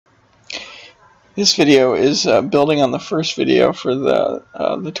This video is building on the first video for the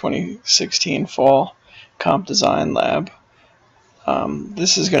 2016 Fall Comp Design Lab.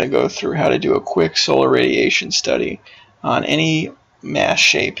 This is going to go through how to do a quick solar radiation study on any mass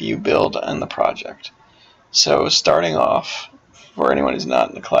shape you build on the project. So starting off, for anyone who's not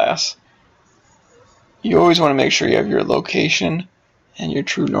in the class, you always want to make sure you have your location and your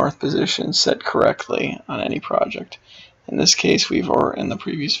true north position set correctly on any project. In this case, in the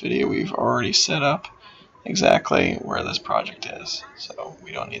previous video, we've already set up exactly where this project is, so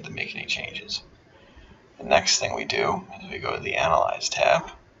we don't need to make any changes. The next thing we do is we go to the Analyze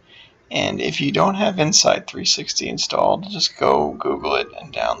tab, and if you don't have Insight 360 installed, just go Google it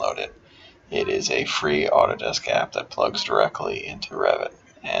and download it. It is a free Autodesk app that plugs directly into Revit,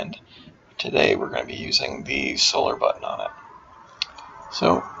 and today we're going to be using the solar button on it.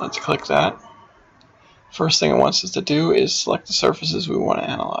 So let's click that. First thing it wants us to do is select the surfaces we want to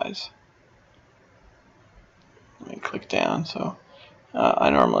analyze. Let me click down. So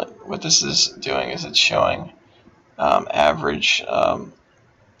what this is doing is it's showing average amount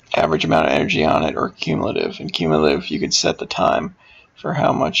of energy on it, or cumulative. And cumulative, you could set the time for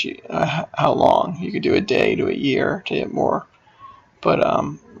how long. You could do a day to a year to get more. But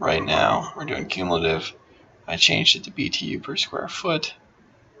right now we're doing cumulative. I changed it to BTU per square foot.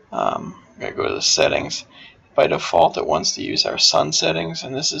 I'm going to go to the settings. By default, it wants to use our sun settings,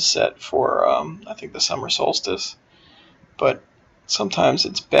 and this is set for, I think, the summer solstice. But sometimes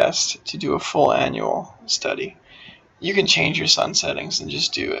it's best to do a full annual study. You can change your sun settings and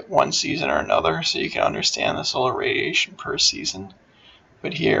just do it one season or another so you can understand the solar radiation per season.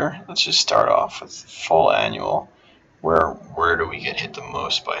 But here, let's just start off with full annual. Where do we get hit the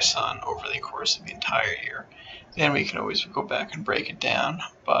most by sun over the course of the entire year? Then we can always go back and break it down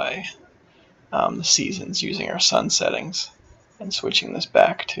by the seasons using our sun settings and switching this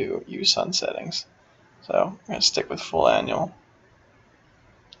back to use sun settings. So I'm going to stick with full annual.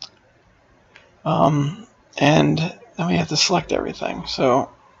 And then we have to select everything. So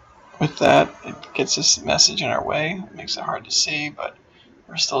with that, it gets this message in our way. It makes it hard to see, but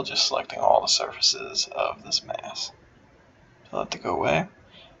we're still just selecting all the surfaces of this mass. So let it go away.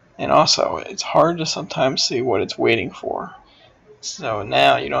 And also, it's hard to sometimes see what it's waiting for. So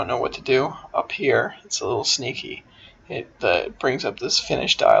now you don't know what to do. Up here, it's a little sneaky. It brings up this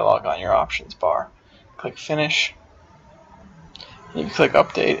finish dialog on your options bar. Click finish. And if you click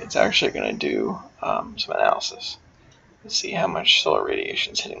update, it's actually going to do some analysis to see how much solar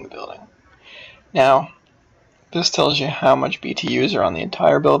radiation is hitting the building. Now, this tells you how much BTUs are on the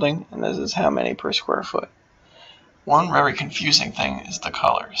entire building, and this is how many per square foot. One very confusing thing is the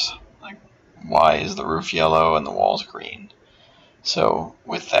colors. Like, why is the roof yellow and the walls green? So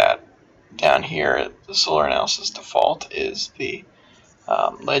with that, down here, the solar analysis default is the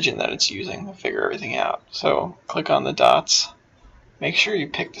legend that it's using to figure everything out. So click on the dots. Make sure you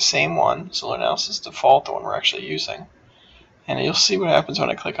pick the same one, solar analysis default, the one we're actually using. And you'll see what happens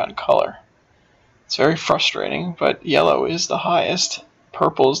when I click on color. It's very frustrating, but yellow is the highest,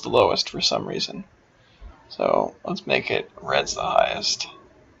 purple is the lowest for some reason. So let's make it red's the highest,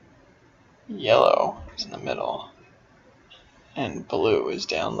 yellow is in the middle, and blue is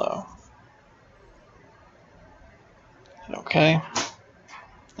down low. Okay,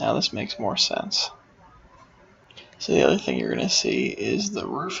 now this makes more sense. So the other thing you're going to see is the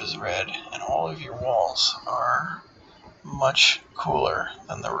roof is red and all of your walls are much cooler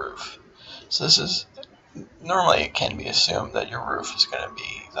than the roof. So this is, normally it can be assumed that your roof is going to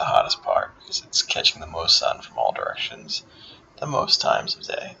be the hottest part because it's catching the most sun from all directions the most times of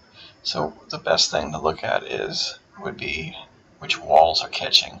day. So the best thing to look at would be which walls are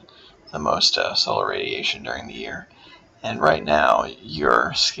catching the most solar radiation during the year. And right now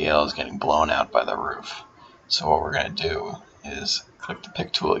your scale is getting blown out by the roof. So what we're going to do is click the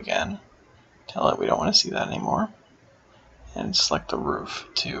pick tool again, tell it we don't want to see that anymore, and select the roof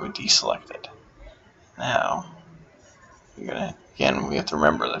to deselect it. Now, again, we have to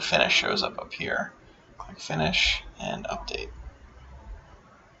remember that finish shows up here. Click finish and update.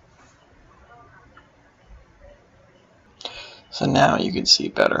 So now you can see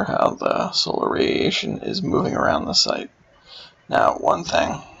better how the solar radiation is moving around the site. Now, one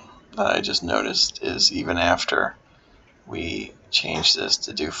thing that I just noticed is even after we change this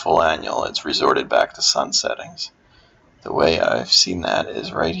to do full annual, it's resorted back to sun settings. The way I've seen that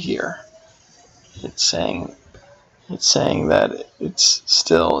is right here. It's saying that it's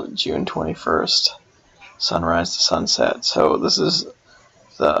still June 21st, sunrise to sunset. So this is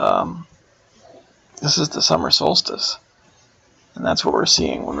the summer solstice, and that's what we're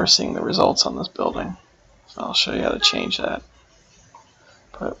seeing when we're seeing the results on this building. So I'll show you how to change that.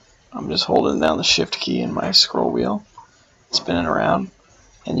 But I'm just holding down the shift key in my scroll wheel, spinning around,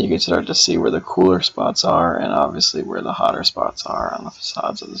 and you can start to see where the cooler spots are and obviously where the hotter spots are on the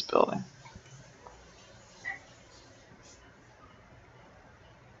facades of this building.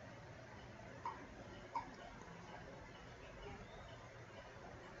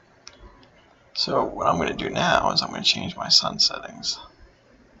 So what I'm going to do now is I'm going to change my sun settings.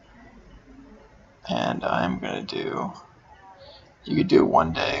 And I'm going to do, you could do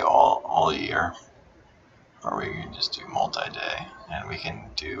 1 day all year, or we can just do multi-day, and we can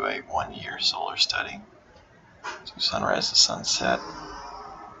do a 1-year solar study. So sunrise to sunset.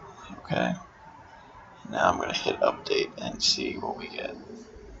 Okay. Now I'm going to hit update and see what we get.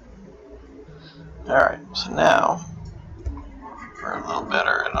 Alright, so now we're a little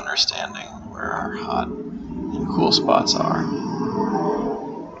better at understanding where our hot and cool spots are.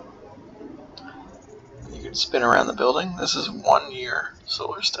 You can spin around the building. This is 1-year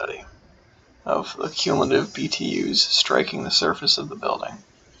solar study of the cumulative BTUs striking the surface of the building.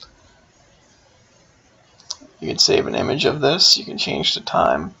 You can save an image of this. You can change the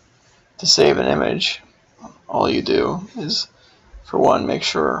time. To save an image, all you do is, for one,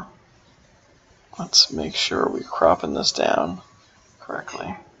 let's make sure we're cropping this down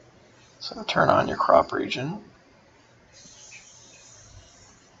correctly. So turn on your crop region.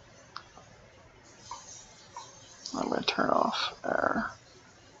 I'm going to turn off our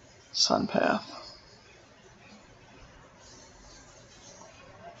sun path.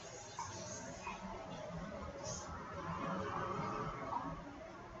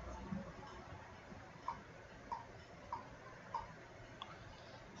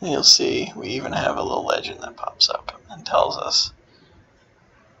 And you'll see we even have a little legend that pops up and tells us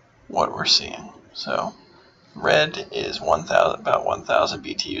what we're seeing. So red is about 1,000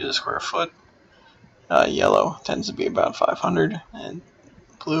 BTUs a square foot. Yellow tends to be about 500, and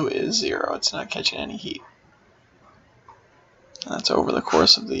blue is 0. It's not catching any heat. And that's over the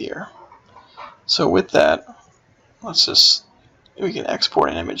course of the year. So with that, we can export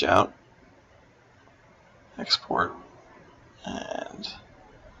an image out. Export, and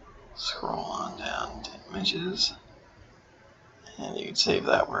scroll on down to images, and you can save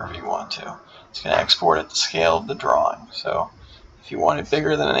that wherever you want to. It's going to export at the scale of the drawing. So if you want it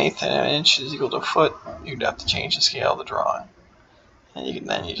bigger than 1/8 of an inch is equal to a foot, you'd have to change the scale of the drawing. And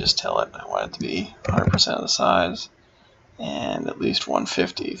then you just tell it, I want it to be 100% of the size, and at least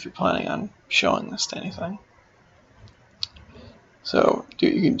 150 if you're planning on showing this to anything. So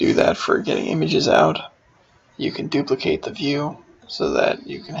you can do that for getting images out. You can duplicate the view so that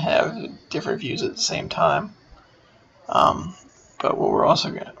you can have different views at the same time. But what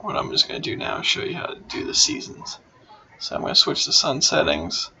I'm just going to do now is show you how to do the seasons. So I'm going to switch the sun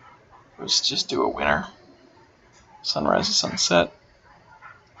settings. Let's just do a winter. Sunrise to sunset.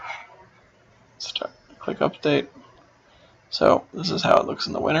 Click update. So this is how it looks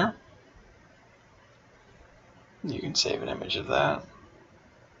in the winter. You can save an image of that.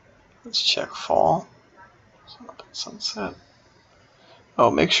 Let's check fall. Sunset. Oh,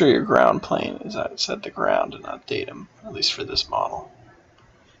 make sure your ground plane is set to ground and not datum, at least for this model.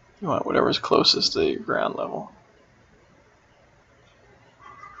 You want whatever's closest to your ground level.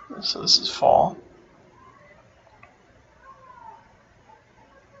 So this is fall.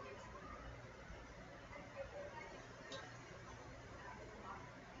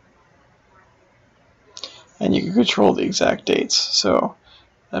 And you can control the exact dates. So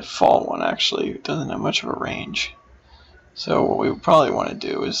that fall one actually doesn't have much of a range. So what we probably want to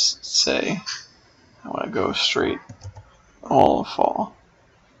do is say, I want to go straight all of fall.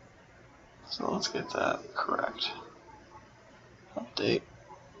 So let's get that correct. Update.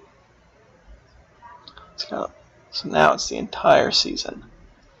 So now it's the entire season.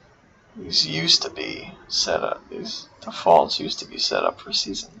 These used to be set up, these defaults used to be set up for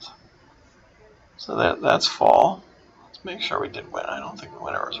seasons. So that's fall. Let's make sure we did winter. I don't think the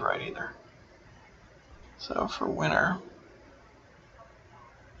winter was right either. So for winter,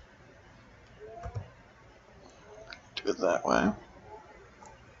 do it that way.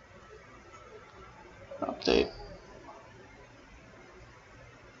 Update.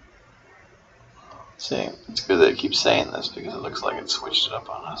 See, it's good that it keeps saying this because it looks like it switched it up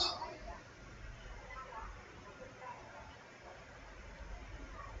on us.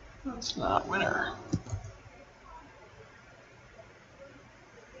 That's not winter.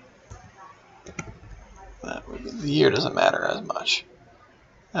 That would be, the year doesn't matter as much.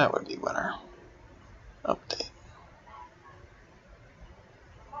 That would be winter. Update.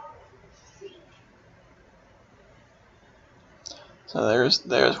 So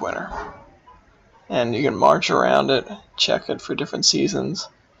there's winter. And you can march around it, check it for different seasons,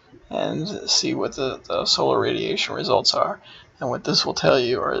 and see what the solar radiation results are. And what this will tell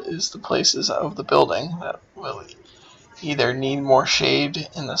you is the places of the building that will either need more shade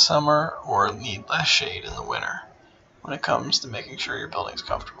in the summer or need less shade in the winter when it comes to making sure your building's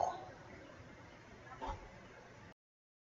comfortable.